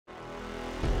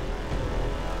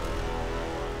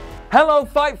Hello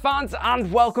fight fans and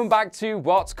welcome back to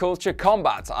WhatCulture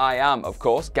Combat. I am, of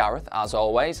course, Gareth, as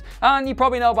always, and you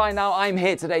probably know by now I'm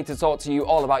here today to talk to you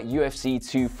all about UFC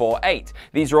 248.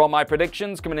 These are all my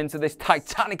predictions coming into this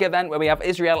titanic event where we have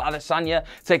Israel Adesanya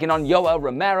taking on Yoel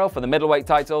Romero for the middleweight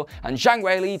title and Zhang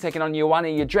Weili taking on Joanna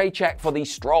Jędrzejczyk for the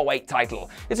strawweight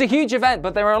title. It's a huge event,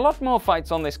 but there are a lot more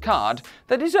fights on this card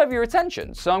that deserve your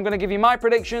attention, so I'm going to give you my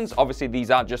predictions. Obviously,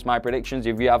 these are just my predictions.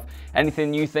 If you have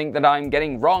anything you think that I'm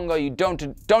getting wrong or you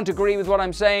don't agree with what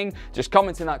I'm saying, just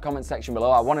comment in that comment section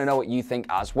below. I want to know what you think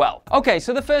as well. Okay,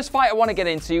 so the first fight I want to get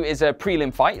into is a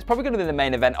prelim fight. It's probably going to be the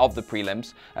main event of the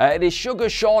prelims. It is Sugar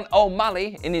Sean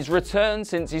O'Malley in his return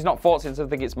since he's not fought since I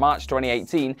think it's March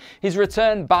 2018. His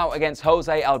return bout against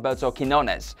Jose Alberto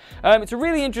Quinones. It's a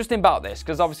really interesting bout, this,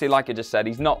 because obviously, like I just said,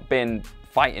 he's not been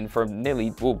fighting for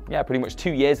nearly, well, yeah, pretty much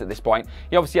 2 years at this point.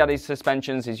 He obviously had his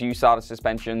suspensions, his USADA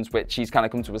suspensions, which he's kind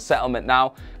of come to a settlement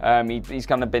now. He's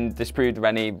kind of been disproved of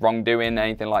any wrongdoing,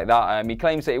 anything like that. He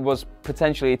claims that it was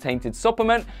potentially a tainted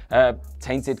supplement,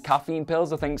 tainted caffeine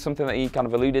pills, I think, something that he kind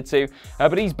of alluded to.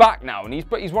 But he's back now, and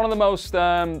he's one of the most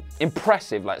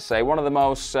impressive, let's say, one of the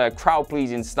most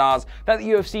crowd-pleasing stars that the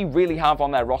UFC really have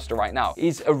on their roster right now.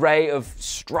 His array of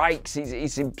strikes,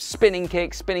 his spinning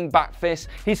kicks, spinning back fists,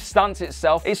 his stance itself,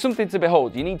 it's something to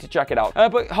behold. You need to check it out.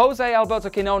 But Jose Alberto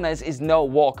Quinones is no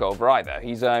walkover either.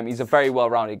 He's a very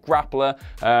well-rounded grappler.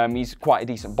 He's quite a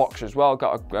decent boxer as well.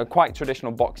 Got a quite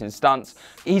traditional boxing stance.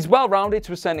 He's well-rounded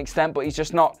to a certain extent, but he's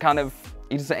just not kind of,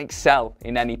 he doesn't excel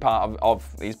in any part of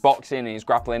his boxing and his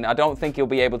grappling. I don't think he'll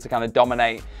be able to kind of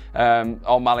dominate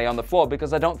O'Malley on the floor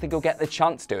because I don't think he'll get the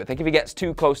chance to. I think if he gets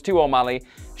too close to O'Malley,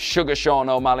 Sugar Sean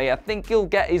O'Malley, I think he'll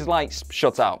get his lights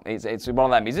shut out. It's one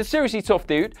of them. He's a seriously tough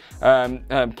dude,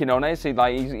 Quinones.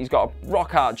 He's got a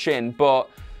rock-hard chin, but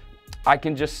I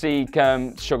can just see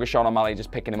Sugar Sean O'Malley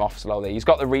just picking him off slowly. He's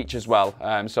got the reach as well,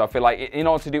 so I feel like in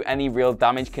order to do any real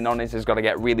damage, Quinones has got to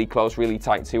get really close, really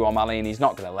tight to O'Malley, and he's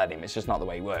not going to let him. It's just not the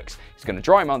way he works. He's going to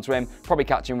draw him onto him, probably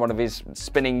catch him one of his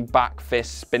spinning back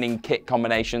fist, spinning kick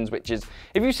combinations, which is,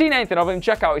 if you've seen anything of him,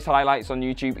 check out his highlights on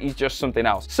YouTube. He's just something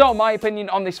else. So my opinion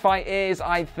on this fight is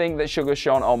I think that Sugar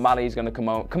Sean O'Malley is going to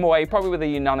come away probably with a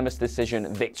unanimous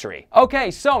decision victory.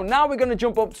 Okay, so now we're going to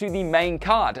jump up to the main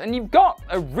card, and you've got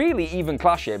a really even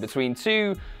clash here between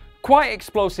two quite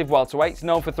explosive welterweights,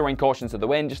 known for throwing caution to the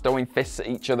wind, just throwing fists at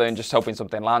each other and just hoping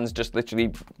something lands, just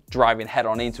literally driving head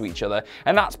on into each other.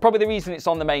 And that's probably the reason it's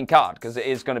on the main card, because it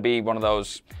is going to be one of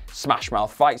those smash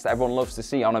mouth fights that everyone loves to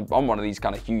see on one of these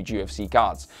kind of huge UFC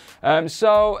cards.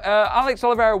 Alex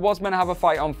Oliveira was meant to have a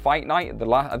fight on Fight Night,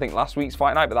 I think last week's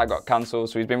Fight Night, but that got cancelled,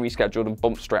 so he's been rescheduled and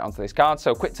bumped straight onto this card,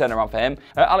 so quick turnaround for him.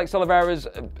 Alex Oliveira's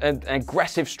an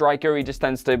aggressive striker. He just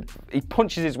tends to, he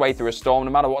punches his way through a storm.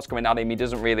 No matter what's coming at him, he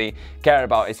doesn't really care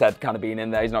about his head kind of being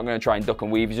in there. He's not going to try and duck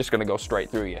and weave. He's just going to go straight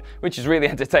through you, which is really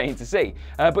entertaining to see.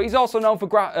 But he's also known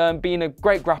for being a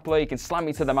great grappler. He can slam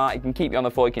you to the mat. He can keep you on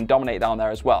the floor. He can dominate down there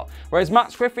as well. Whereas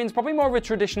Max Griffin's probably more of a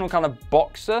traditional kind of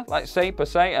boxer, let's say, per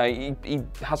se. He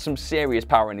has some serious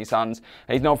power in his hands.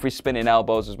 He's known for his spinning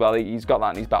elbows as well. He's got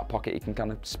that in his back pocket. He can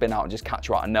kind of spin out and just catch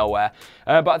you out of nowhere.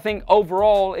 But I think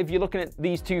overall, if you're looking at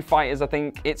these two fighters, I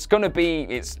think it's going to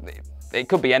be, it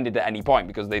could be ended at any point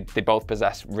because they both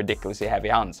possess ridiculously heavy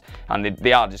hands, and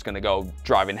they are just going to go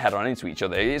driving head on into each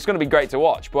other. It's going to be great to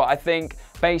watch, but I think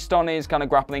based on his kind of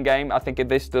grappling game, I think if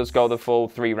this does go the full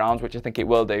 3 rounds, which I think it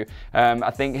will do,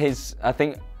 I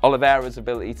think Oliveira's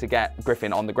ability to get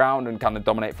Griffin on the ground and kind of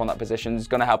dominate from that position is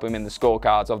going to help him in the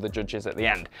scorecards of the judges at the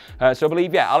end. So I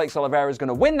believe, yeah, Alex Oliveira is going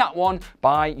to win that one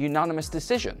by unanimous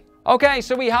decision. Okay,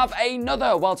 so we have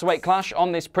another welterweight clash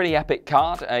on this pretty epic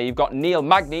card. You've got Neil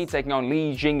Magny taking on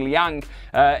Li Jingliang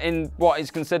in what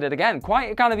is considered, again,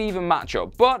 quite a kind of even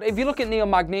matchup. But if you look at Neil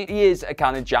Magny, he is a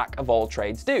kind of jack of all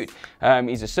trades dude.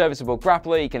 He's a serviceable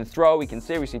grappler, he can throw, he can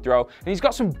seriously throw, and he's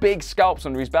got some big scalps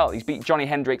under his belt. He's beat Johnny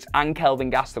Hendricks and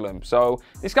Kelvin Gastelum. So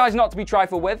this guy's not to be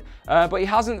trifled with, but he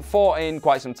hasn't fought in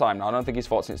quite some time now. I don't think he's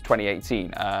fought since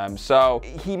 2018. So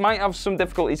he might have some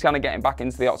difficulties kind of getting back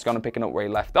into the octagon and picking up where he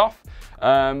left off.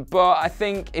 But I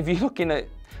think if you're looking at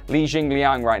Li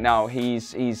Jingliang right now,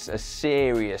 he's a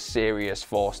serious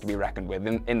force to be reckoned with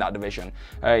in that division.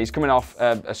 He's coming off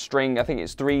a string, I think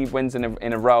it's 3 wins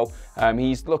in a row.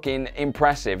 He's looking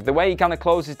impressive. The way he kind of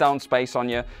closes down space on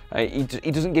you, he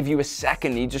doesn't give you a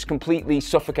second. He just completely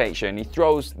suffocates you, and he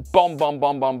throws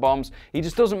bombs. He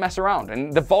just doesn't mess around.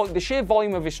 And the sheer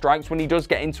volume of his strikes, when he does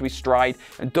get into his stride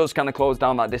and does kind of close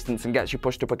down that distance and gets you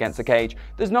pushed up against the cage,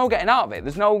 there's no getting out of it.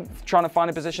 There's no trying to find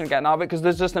a position and getting out of it, because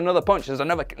there's just another punch, there's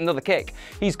another another kick.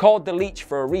 He's called the leech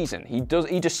for a reason. He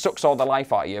just sucks all the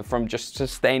life out of you from just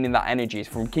sustaining that energy,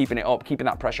 from keeping it up, keeping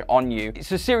that pressure on you.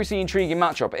 It's a seriously intriguing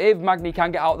matchup. If Magny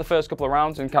can get out the first couple of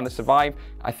rounds and kind of survive,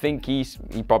 I think he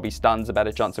probably stands a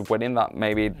better chance of winning that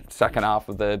maybe second half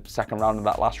of the second round of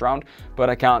that last round, but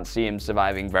I can't see him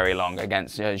surviving very long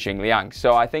against Xing Liang.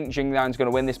 So I think Xing Liang's going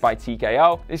to win this by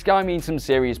TKO. This guy means some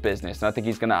serious business, and I think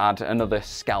he's going to add another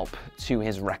scalp to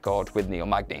his record with Neil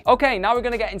Magny. Okay, now we're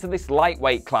going to get into this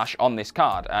lightweight clash on this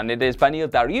card, and it is Beneil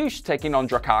Dariush taking on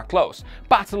Drakkar Klose.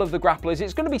 Battle of the grapplers.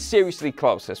 It's going to be seriously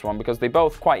close, this one, because they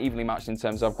both quite evenly matched in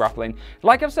terms of grappling.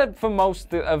 Like I've said for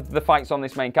most of the fights on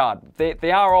this main card,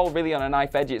 they are all really on a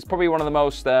knife edge. It's probably one of the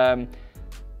most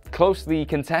closely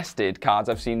contested cards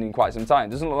I've seen in quite some time.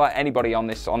 It doesn't look like anybody on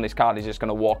this card is just going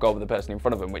to walk over the person in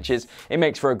front of them, it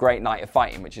makes for a great night of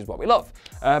fighting, which is what we love.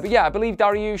 But yeah, I believe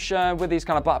Dariush, with his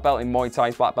kind of black belt in Muay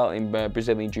Thai, black belt in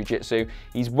Brazilian Jiu-Jitsu,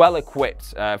 he's well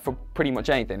equipped for pretty much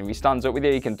anything. If he stands up with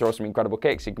you, he can throw some incredible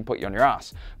kicks, he can put you on your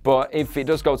ass. But if it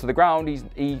does go to the ground,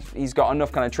 he's got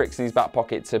enough kind of tricks in his back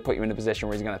pocket to put you in a position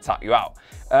where he's going to tap you out.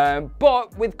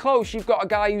 But with Klose, you've got a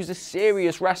guy who's a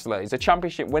serious wrestler. He's a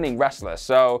championship winning wrestler.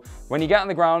 So when you get on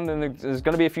the ground and there's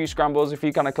going to be a few scrambles, a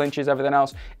few kind of clinches, everything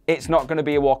else, it's not going to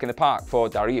be a walk in the park for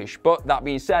Dariush. But that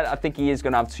being said, I think he is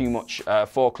going to have too much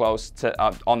for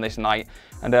Klose on this night.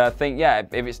 And I think, yeah,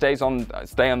 if it stay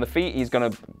on the feet, he's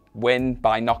going to win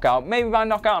by knockout. Maybe by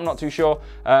knockout, I'm not too sure.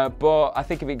 But I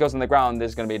think if it goes on the ground,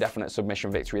 there's going to be a definite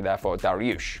submission victory there for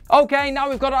Dariush. Okay, now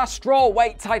we've got our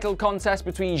strawweight title contest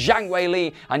between Zhang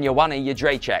Weili and Joanna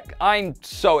Jędrzejczyk. I'm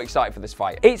so excited for this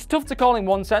fight. It's tough to call in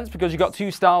one sense because you've got two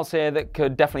styles here that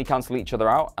could definitely cancel each other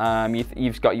out.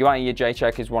 You've got Joanna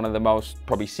Jędrzejczyk is one of the most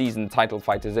probably seasoned title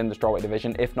fighters in the strawweight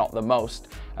division, if not the most.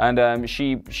 And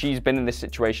she's been in this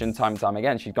situation time and time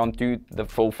again. She's gone through the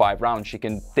full 5 rounds. She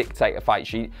can dictate a fight.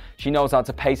 She knows how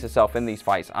to pace herself in these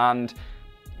fights, and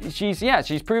she's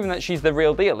proven that she's the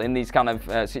real deal in these kind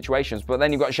of situations. But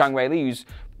then you've got Zhang Weili, who's,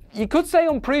 you could say,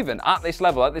 unproven at this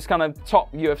level, at this kind of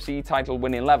top UFC title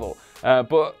winning level.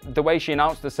 But the way she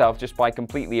announced herself, just by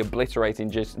completely obliterating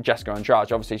Jessica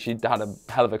Andrade, obviously she'd had a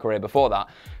hell of a career before that,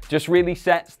 just really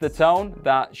sets the tone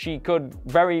that she could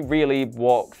very really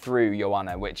walk through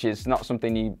Joanna, which is not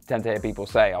something you tend to hear people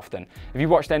say often. If you've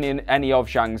watched any of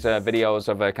Zhang's videos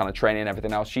of her kind of training and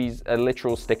everything else, she's a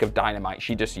literal stick of dynamite.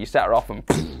 You set her off and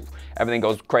everything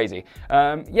goes crazy.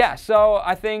 Yeah, so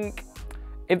I think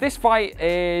if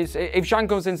Zhang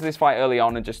comes into this fight early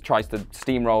on and just tries to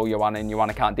steamroll Joanna and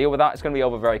Joanna can't deal with that, it's going to be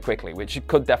over very quickly, which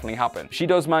could definitely happen. She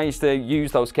does manage to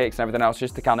use those kicks and everything else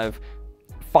just to kind of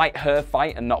fight her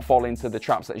fight and not fall into the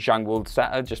traps that Zhang will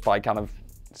set her just by kind of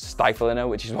stifling her,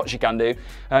 which is what she can do.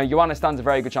 Joanna stands a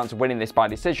very good chance of winning this by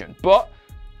decision, but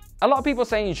a lot of people are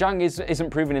saying Zhang isn't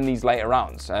proven in these later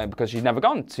rounds because she's never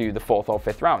gone to the 4th or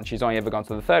 5th round. She's only ever gone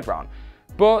to the 3rd round.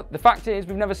 But the fact is,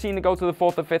 we've never seen her go to the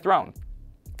 4th or 5th round.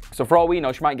 So for all we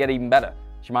know, she might get even better.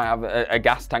 She might have a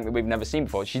gas tank that we've never seen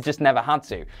before. She's just never had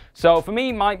to. So for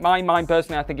me, my mind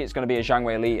personally, I think it's going to be a Zhang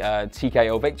Weili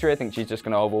TKO victory. I think she's just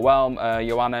going to overwhelm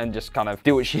Joanna and just kind of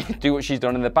do what she's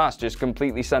done in the past. Just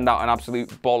completely send out an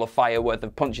absolute ball of fire worth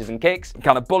of punches and kicks,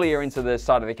 kind of bully her into the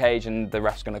side of the cage, and the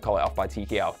ref's going to call it off by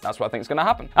TKO. That's what I think is going to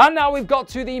happen. And now we've got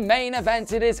to the main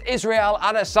event. It is Israel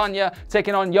Adesanya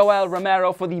taking on Yoel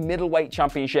Romero for the middleweight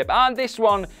championship. And this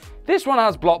one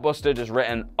has blockbuster just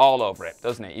written all over it,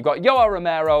 doesn't it? You've got Yoel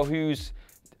Romero, who's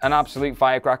an absolute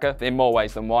firecracker in more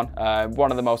ways than one.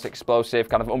 One of the most explosive,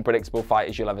 kind of unpredictable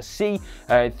fighters you'll ever see.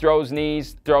 Throws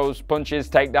knees, throws punches,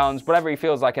 takedowns, whatever he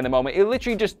feels like in the moment. He'll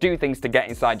literally just do things to get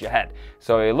inside your head.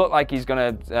 So he'll look like he's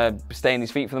going to stay on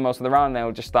his feet for the most of the round, and then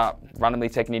he'll just start randomly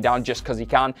taking you down just because he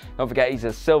can. Don't forget, he's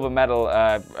a silver medal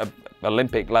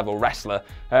Olympic level wrestler,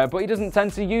 but he doesn't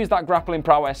tend to use that grappling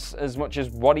prowess as much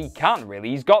as what he can, really.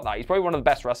 He's got that. He's probably one of the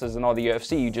best wrestlers in all the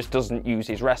UFC who just doesn't use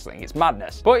his wrestling. It's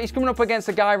madness. But he's coming up against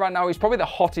a guy right now who's probably the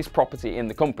hottest property in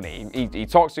the company. He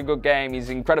talks a good game,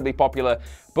 he's incredibly popular,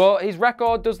 but his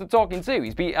record does the talking too.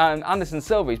 He's beat Anderson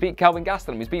Silva, he's beat Kelvin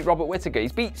Gastelum, he's beat Robert Whittaker,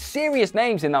 he's beat serious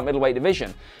names in that middleweight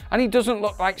division, and he doesn't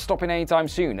look like stopping anytime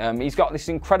soon. He's got this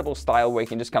incredible style where he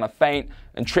can just kind of feint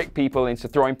and trick people into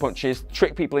throwing punches,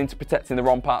 trick people into protecting the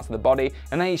wrong parts of the body,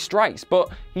 and then he strikes. But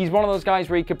he's one of those guys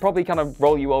where he could probably kind of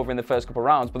roll you over in the first couple of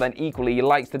rounds, but then equally he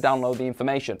likes to download the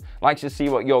information, likes to see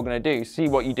what you're going to do, see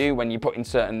what you do when you put in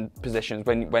certain positions,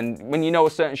 when you know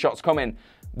a certain shot's coming,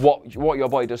 what your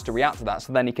body does to react to that,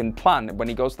 so then he can plan when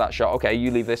he goes to that shot, okay,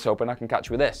 you leave this open, I can catch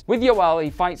you with this. With Yoel, he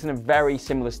fights in a very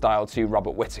similar style to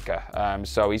Robert Whittaker,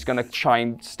 so he's going to try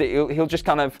and he'll just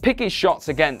kind of pick his shots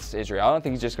against Israel. I don't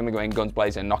think he's just going to go in guns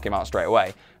blazing and knock him out straight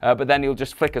away, but then he'll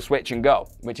just flick a switch switch and go,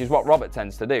 which is what Robert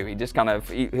tends to do. He just kind of,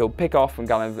 he'll pick off and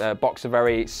kind of box a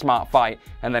very smart fight,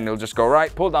 and then he'll just go,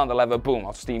 right, pull down the lever, boom,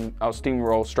 I'll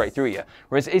steamroll straight through you.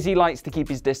 Whereas Izzy likes to keep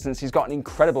his distance. He's got an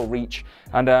incredible reach,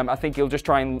 and I think he'll just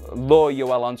try and lure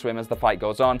Yoel onto him as the fight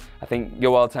goes on. I think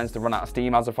Yoel tends to run out of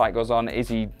steam as the fight goes on.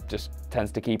 Izzy just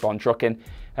tends to keep on trucking.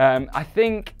 I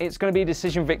think it's going to be a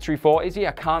decision victory for Izzy.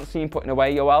 I can't see him putting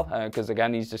away Yoel because,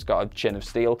 again, he's just got a chin of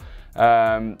steel.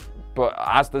 But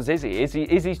as does Izzy.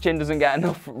 Izzy's chin doesn't get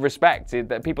enough respect.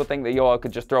 People think that Yoel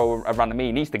could just throw a random knee.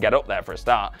 He needs to get up there for a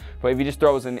start. But if he just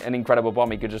throws an incredible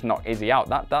bomb, he could just knock Izzy out.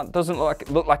 That doesn't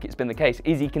look like it's been the case.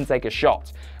 Izzy can take a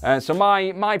shot. So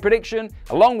my prediction,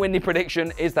 a long-winded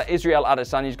prediction, is that Israel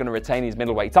Adesanya is going to retain his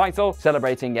middleweight title,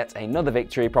 celebrating yet another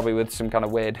victory, probably with some kind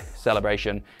of weird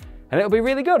celebration. And it'll be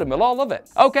really good, and we'll all love it.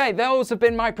 Okay, those have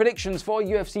been my predictions for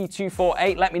UFC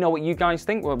 248. Let me know what you guys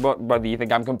think, whether you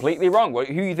think I'm completely wrong,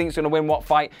 who you think is going to win what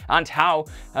fight, and how.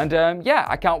 And yeah,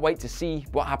 I can't wait to see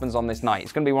what happens on this night.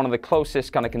 It's going to be one of the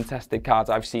closest kind of contested cards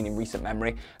I've seen in recent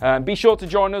memory. Be sure to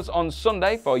join us on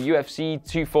Sunday for UFC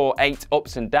 248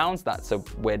 Ups and Downs. That's a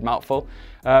weird mouthful.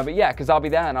 But yeah, because I'll be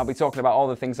there and I'll be talking about all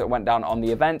the things that went down on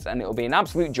the event, and it'll be an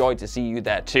absolute joy to see you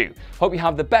there too. Hope you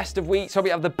have the best of weeks. Hope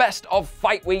you have the best of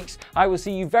fight weeks. I will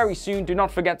see you very soon. Do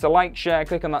not forget to like, share,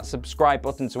 click on that subscribe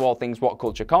button to all things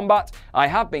WhatCulture Combat. I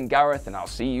have been Gareth, and I'll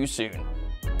see you soon.